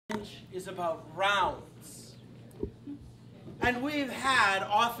is about rounds. And we've had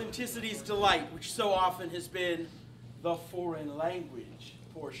Authenticity's Delight, which so often has been the foreign language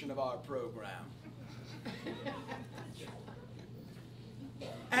portion of our program.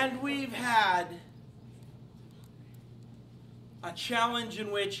 And we've had a challenge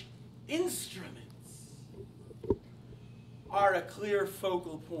in which instruments are a clear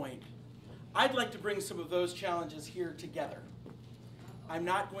focal point. I'd like to bring some of those challenges here together. I'm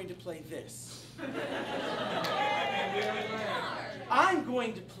not going to play this. I'm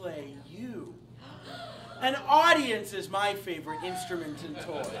going to play you. An audience is my favorite instrument and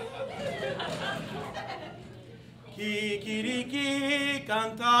toy. Kikiriki,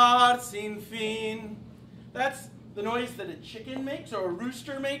 cantar sin fin. That's the noise that a chicken makes, or a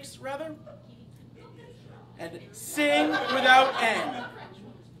rooster makes, rather. And sing without end.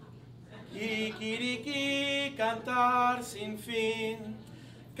 Kikiriki, cantar sin fin.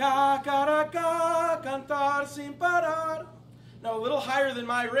 Kakaraca, cantar sin parar. Now, a little higher than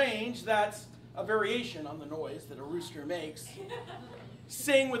my range, that's a variation on the noise that a rooster makes.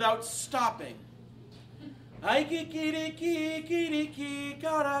 Sing without stopping. Ay kikiriki, kiriki,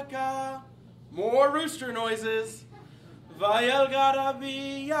 caraca. More rooster noises. Vaya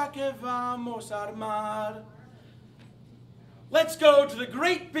algarabía que vamos a armar. Let's go to the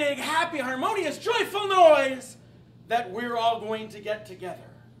great, big, happy, harmonious, joyful noise that we're all going to get together.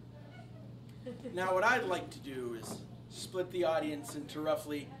 Now, what I'd like to do is split the audience into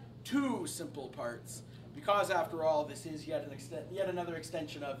roughly 2 simple parts, because after all, this is yet another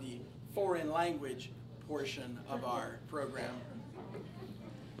extension of the foreign language portion of our program.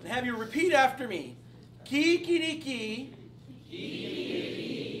 And have you repeat after me. Kikiriki,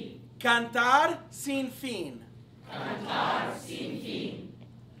 cantar sin fin. Cantar sin fin.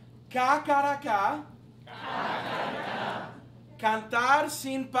 Cacaraca, cantar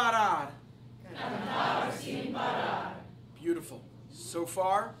sin parar. Cantar sin parar. Beautiful. So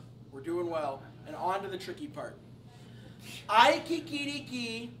far, we're doing well. And on to the tricky part. Ay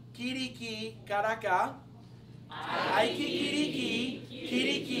kikiriki, kiriki, caraca. Ay kikiriki,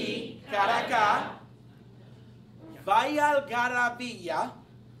 kiriki, caraca. Vaya algarabía,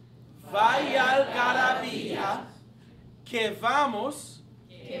 que vamos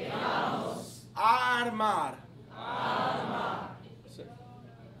a armar.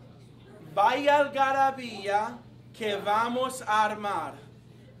 Vaya algarabía, que vamos a armar.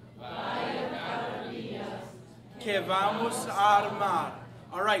 Que vamos a armar.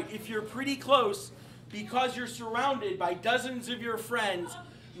 All right, if you're pretty close, because you're surrounded by dozens of your friends,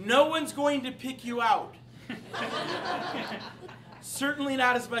 no one's going to pick you out. Certainly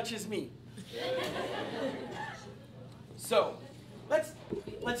not as much as me. So, let's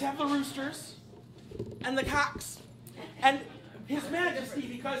have the roosters and the cocks and His Majesty,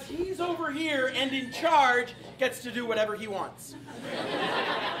 because he's over here and in charge, gets to do whatever he wants.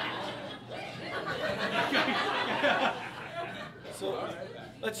 So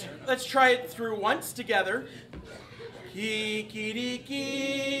let's try it through once together. Kikiriki,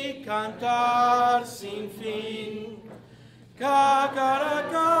 cantar sin fin.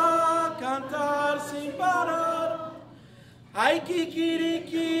 Cacaraca, cantar sin parar. Ay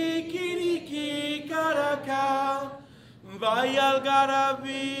kikiriki, kiriki, caraca. Vaya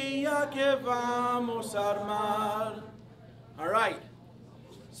algarabía que vamos a armar. All right.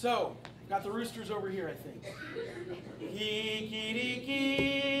 So, got the roosters over here, I think. Kikiriki,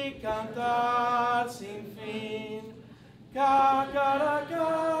 cantar sin fin. Cacaraca,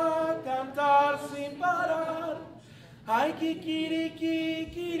 cantar sin parar. Ay kikiriki,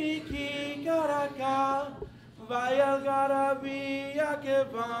 kiriki, caraca. Vaya algarabía que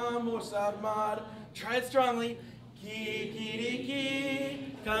vamos a armar. Try it strongly.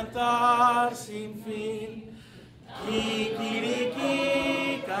 Kikiriki, cantar sin fin. Kikiriki,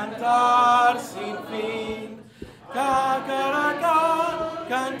 cantar sin fin. Cacaraca,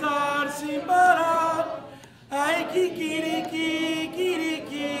 cantar sin parar. Ay, kikiriki,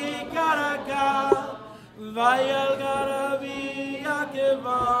 kiriki, caraca. Vaya algarabía que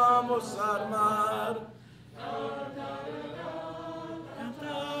vamos a armar.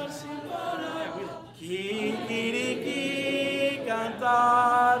 Cantar sin parar. Kikiriki,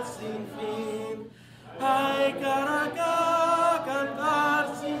 cantar sin fin. Ay, caraca, cantar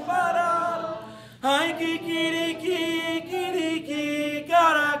sin parar. Ay, kikiriki, kiriki,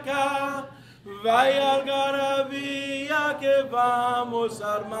 caraca. Vaya algarabía que vamos a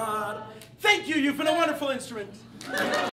armar. Thank you, you've been a wonderful instrument.